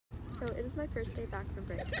So it is my first day back from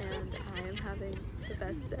break and I am having the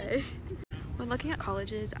best day. When looking at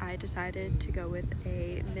colleges, I decided to go with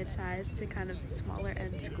a mid-sized to kind of smaller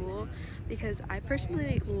end school because I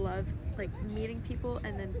personally love like meeting people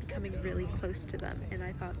and then becoming really close to them, and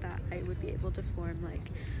I thought that I would be able to form like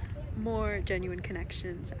more genuine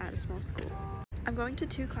connections at a small school. I'm going to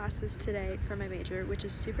 2 classes today for my major, which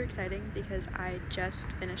is super exciting because I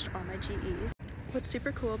just finished all my GEs. What's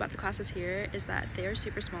super cool about the classes here is that they are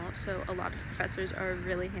super small, so a lot of professors are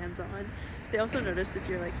really hands-on. They also notice if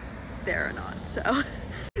you're like there or not, so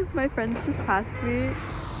my friends just passed me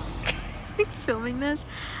filming this,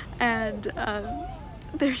 and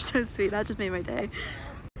they're so sweet. That just made my day.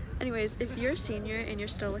 Anyways, if you're a senior and you're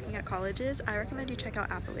still looking at colleges, I recommend you check out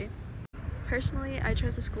Appley. Personally, I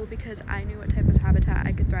chose the school because I knew what type of habitat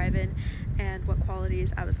I could thrive in and what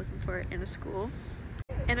qualities I was looking for in a school.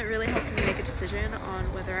 And it really helped me make a decision on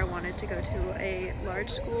whether I wanted to go to a large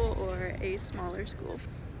school or a smaller school.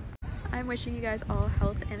 I'm wishing you guys all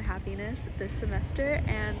health and happiness this semester,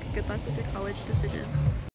 and good luck with your college decisions.